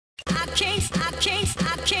can't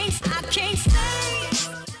stay.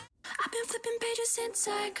 I've been flipping pages since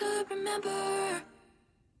I could remember.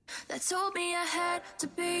 That told me I had to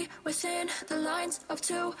be within the lines of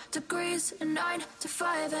 2 degrees and 9 to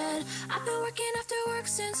 5. And I've been working after work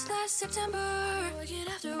since last September. Working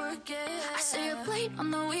after work, yeah. I stay up late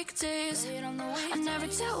on the weekdays. I never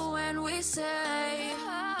tell when we say.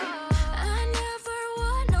 I never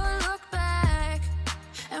wanna look back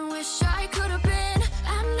and wish I could have been.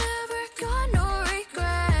 I'm never gonna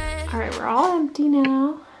regret. Alright, we're all empty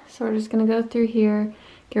now. So we're just gonna go through here,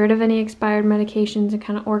 get rid of any expired medications and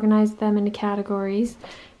kind of organize them into categories.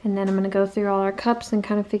 And then I'm going to go through all our cups and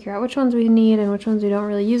kind of figure out which ones we need and which ones we don't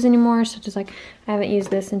really use anymore. Such as like, I haven't used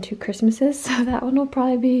this in 2 Christmases, so that one will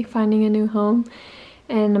probably be finding a new home.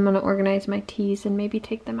 And I'm going to organize my teas and maybe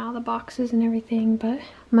take them out of the boxes and everything. But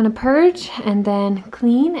I'm going to purge and then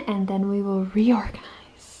clean and then we will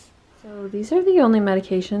reorganize. So these are the only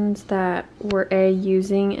medications that we're A,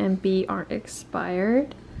 using, and B, aren't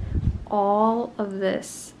expired. All of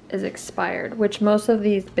this is expired, which most of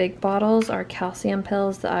these big bottles are calcium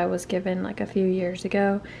pills that I was given like a few years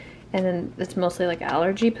ago, and then it's mostly like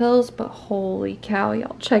allergy pills. But holy cow,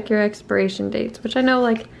 y'all, check your expiration dates, which I know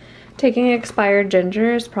like taking expired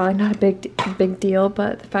ginger is probably not a big deal,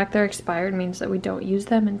 but the fact they're expired means that we don't use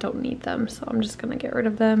them and don't need them, so I'm just gonna get rid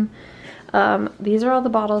of them. These are all the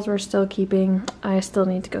bottles we're still keeping. I still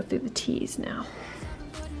need to go through the teas now.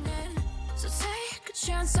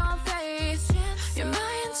 Chance on faith, your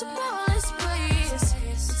mind's a bonus, please.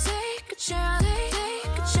 So take a chance,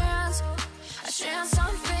 a chance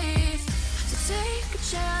on faith. So take a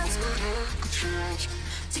chance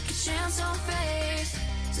on faith.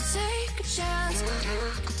 So take a chance.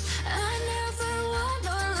 I never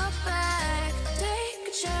wanna look back. Take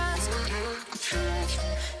a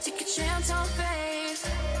chance on faith.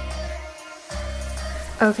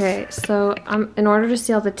 Okay, so in order to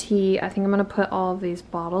seal the tea, I think I'm going to put all of these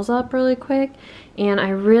bottles up really quick. And I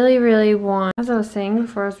really want, as I was saying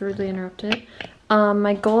before I was rudely interrupted,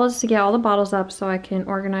 my goal is to get all the bottles up so I can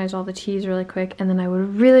organize all the teas really quick. And then I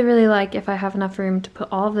would really like, if I have enough room, to put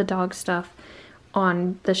all of the dog stuff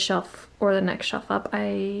on the shelf or the next shelf up.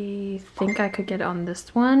 I think I could get it on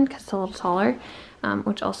this one because it's a little taller,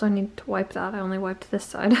 which also I need to wipe that. I only wiped this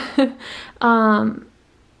side.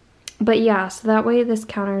 But yeah, so that way this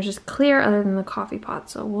counter is just clear other than the coffee pot.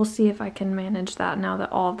 So we'll see if I can manage that now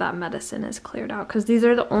that all of that medicine is cleared out. Because these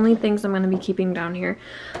are the only things I'm going to be keeping down here.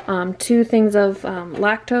 2 things of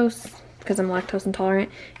lactose, because I'm lactose intolerant,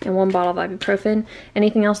 and 1 bottle of ibuprofen.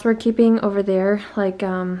 Anything else we're keeping over there, like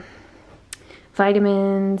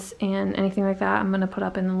vitamins and anything like that, I'm going to put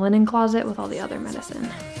up in the linen closet with all the other medicine.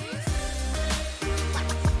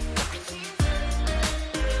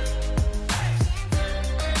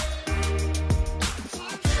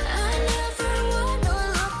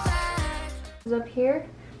 Up here,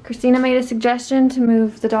 Christina made a suggestion to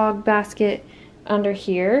move the dog basket under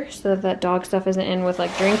here so that dog stuff isn't in with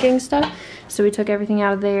like drinking stuff. So we took everything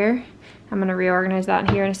out of there. I'm gonna reorganize that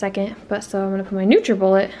in here in a second. But so I'm gonna put my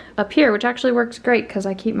NutriBullet up here, which actually works great because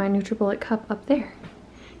I keep my NutriBullet cup up there.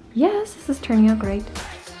 Yes, this is turning out great.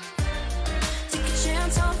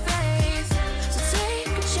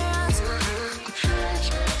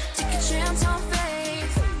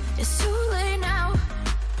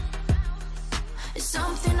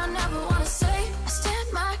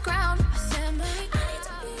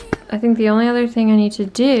 I think the only other thing I need to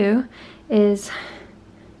do is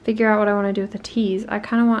figure out what I want to do with the teas. I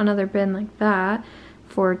kind of want another bin like that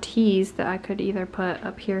for teas that I could either put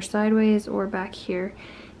up here sideways or back here.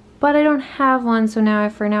 But I don't have one, so now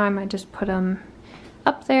for now I might just put them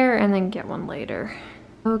up there and then get one later.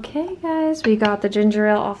 Okay guys, we got the ginger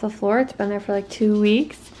ale off the floor. It's been there for like 2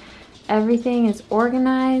 weeks. Everything is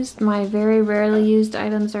organized. My very rarely used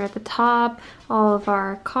items are at the top. All of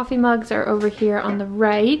our coffee mugs are over here on the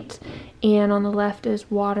right. And on the left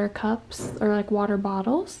is water cups, or like water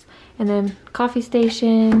bottles. And then coffee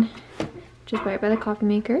station, which is right by the coffee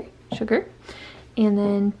maker, sugar. And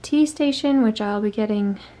then tea station, which I'll be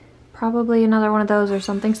getting probably another one of those or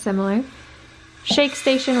something similar. Shake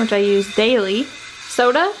station, which I use daily.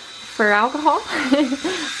 Soda for alcohol.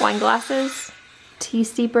 Wine glasses. Tea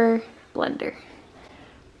steeper. Blender.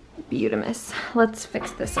 Beautimous. Let's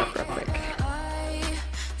fix this up real quick.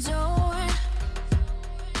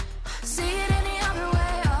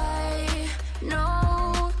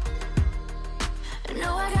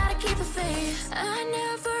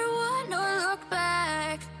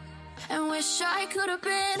 I could have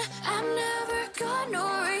been. I'm never gonna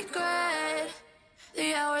regret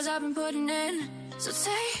the hours I've been putting in. So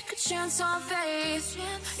take a chance on faith.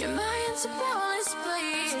 Your mind's a bonus,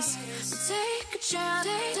 please. So take a chance,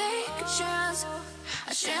 take a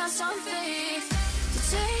chance on faith.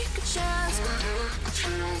 So take a chance,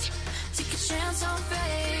 take a chance on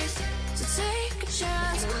faith. So take a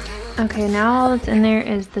chance. Okay, now all that's in there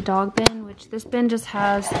is the dog bin, which this bin just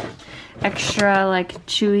has extra like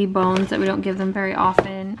chewy bones that we don't give them very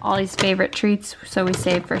often. All these favorite treats, so we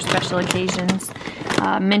save for special occasions.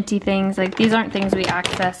 Minty things, like these aren't things we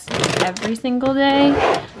access every single day.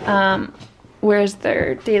 Whereas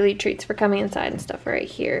their daily treats for coming inside and stuff right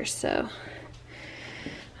here. So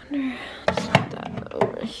let's put that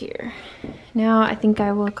over here. Now I think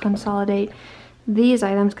I will consolidate these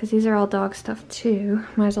items because these are all dog stuff too.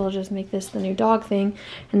 Might as well just make this the new dog thing,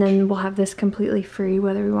 and then we'll have this completely free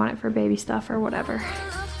whether we want it for baby stuff or whatever.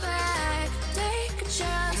 Take a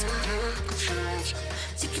chance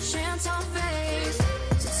on faith.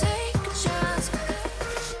 So take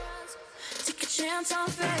a chance on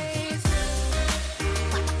faith.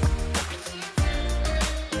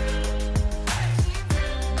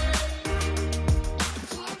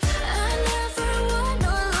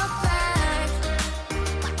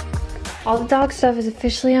 All the dog stuff is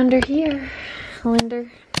officially under here.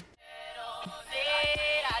 Linder.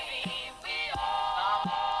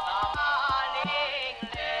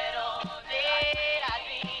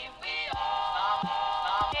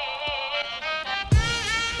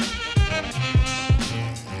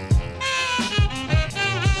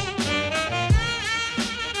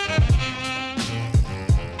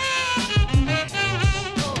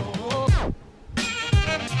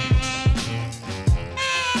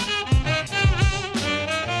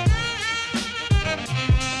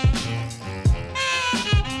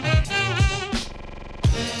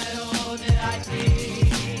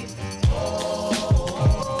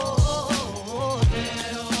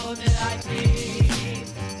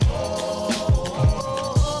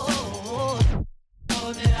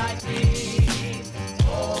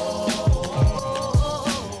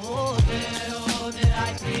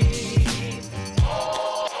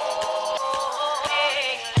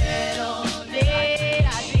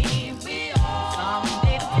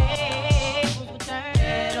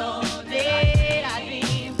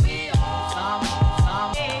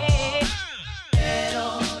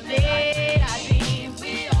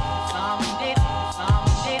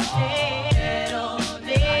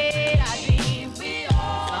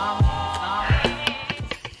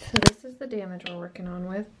 Damage we're working on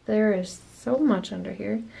with. There is so much under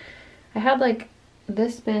here. I had like,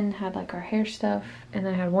 this bin had like our hair stuff, and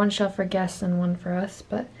I had one shelf for guests and one for us,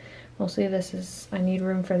 but mostly this is, I need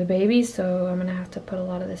room for the babies, so I'm gonna have to put a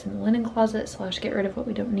lot of this in the linen closet / get rid of what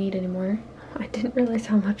we don't need anymore. I didn't realize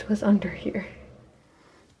how much was under here.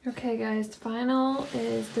 Okay guys, final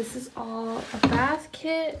is, this is all a bath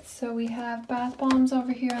kit. So we have bath bombs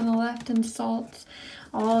over here on the left and salts.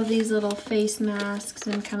 All of these little face masks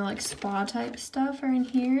and kind of like spa type stuff are in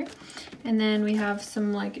here. And then we have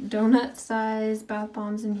some like donut size bath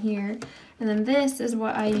bombs in here. And then this is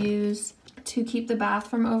what I use to keep the bath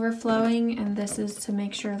from overflowing, and this is to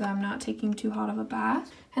make sure that I'm not taking too hot of a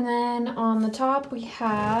bath. And then on the top we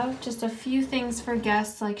have just a few things for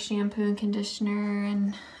guests, like shampoo and conditioner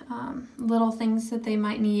and little things that they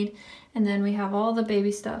might need. And then we have all the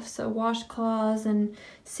baby stuff, so washcloths and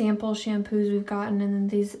sample shampoos we've gotten, and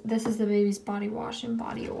then this is the baby's body wash and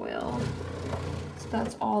body oil. So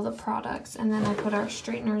that's all the products. And then I put our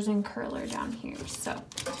straighteners and curler down here. So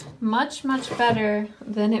much better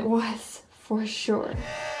than it was for sure.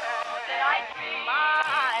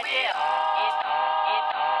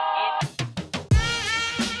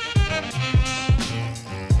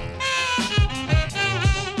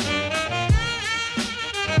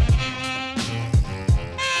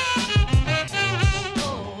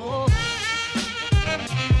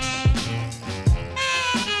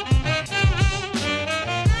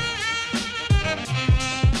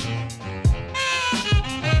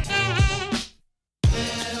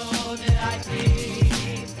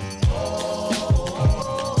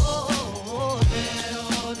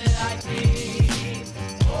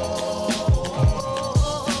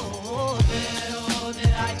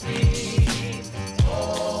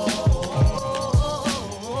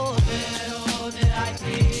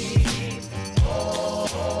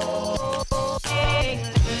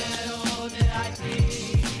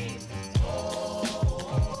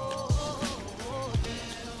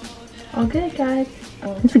 All good, guys.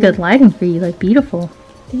 It's a good lighting for you, like beautiful.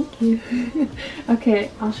 Thank you.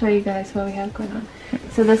 Okay, I'll show you guys what we have going on.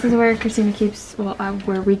 So this is where Christina keeps, well,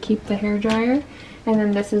 where we keep the hair dryer. And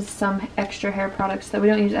then this is some extra hair products that we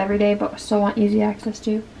don't use every day, but still want easy access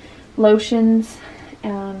to. Lotions,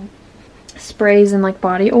 sprays, and like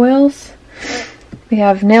body oils. We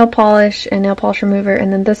have nail polish and nail polish remover,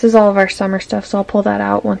 and then this is all of our summer stuff, so I'll pull that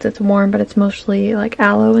out once it's warm, but it's mostly like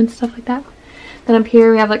aloe and stuff like that. Then up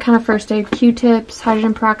here we have like kind of first aid Q-tips,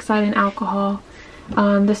 hydrogen peroxide, and alcohol.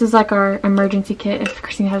 This is like our emergency kit. If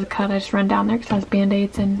Christina has a cut, I just run down there because it has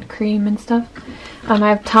band-aids and cream and stuff. I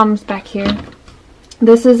have Tums back here.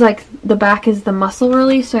 This is like, the back is the muscle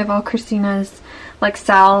release, so I have all Christina's like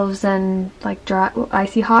salves and like dry,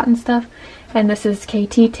 icy hot and stuff. And this is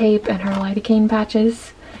KT tape and her lidocaine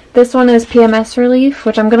patches. This one is PMS relief,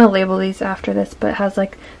 which I'm going to label these after this, but it has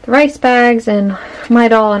like the rice bags and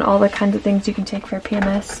Midol and all the kinds of things you can take for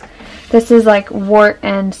PMS. This is like wart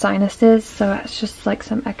and sinuses, so it's just like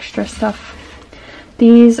some extra stuff.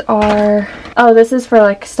 These are, oh, this is for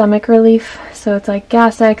like stomach relief, so it's like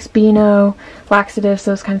Gas-X, Beano, laxatives,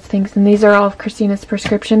 those kinds of things. And these are all of Christina's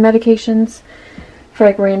prescription medications for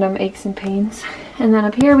like random aches and pains. And then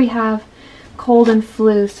up here we have cold and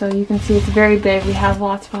flu, so you can see it's very big. We have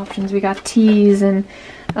lots of options. We got teas and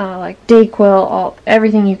like Dayquil,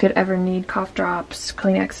 everything you could ever need, cough drops,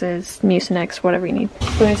 Kleenexes, Mucinex, whatever you need.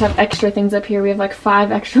 So we just have extra things up here. We have like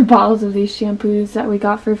 5 extra bottles of these shampoos that we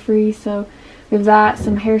got for free, so we have that,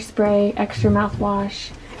 some hairspray, extra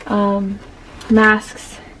mouthwash,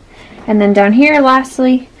 masks, and then down here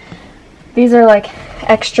lastly, these are like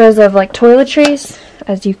extras of like toiletries.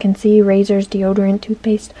 As you can see, razors, deodorant,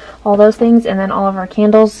 toothpaste, all those things, and then all of our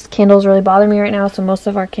candles. Candles really bother me right now, so most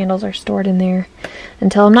of our candles are stored in there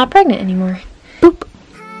until I'm not pregnant anymore.